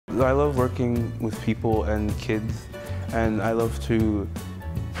I love working with people and kids, and I love to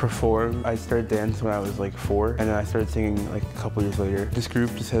perform. I started dance when I was like 4, and then I started singing like a couple years later. This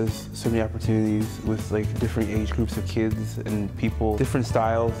group just has so many opportunities with like different age groups of kids and people, different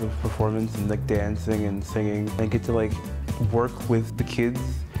styles of performance and like dancing and singing. And I get to like work with the kids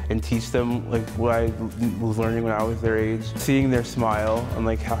and teach them like what I was learning when I was their age. Seeing their smile and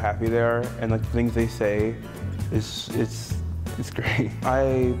like how happy they are and like the things they say, it's great.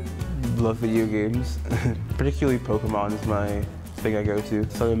 I love video games, particularly Pokemon is my thing I go to.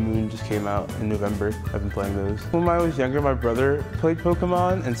 Sun and Moon just came out in November. I've been playing those. When I was younger, my brother played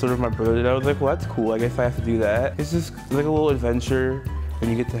Pokemon, and sort of my brother did. I was like, well, that's cool. I guess I have to do that. It's just like a little adventure,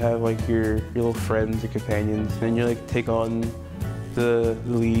 and you get to have like your little friends and companions, and you like take on the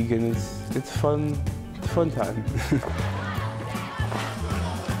league, and it's fun. It's a fun time.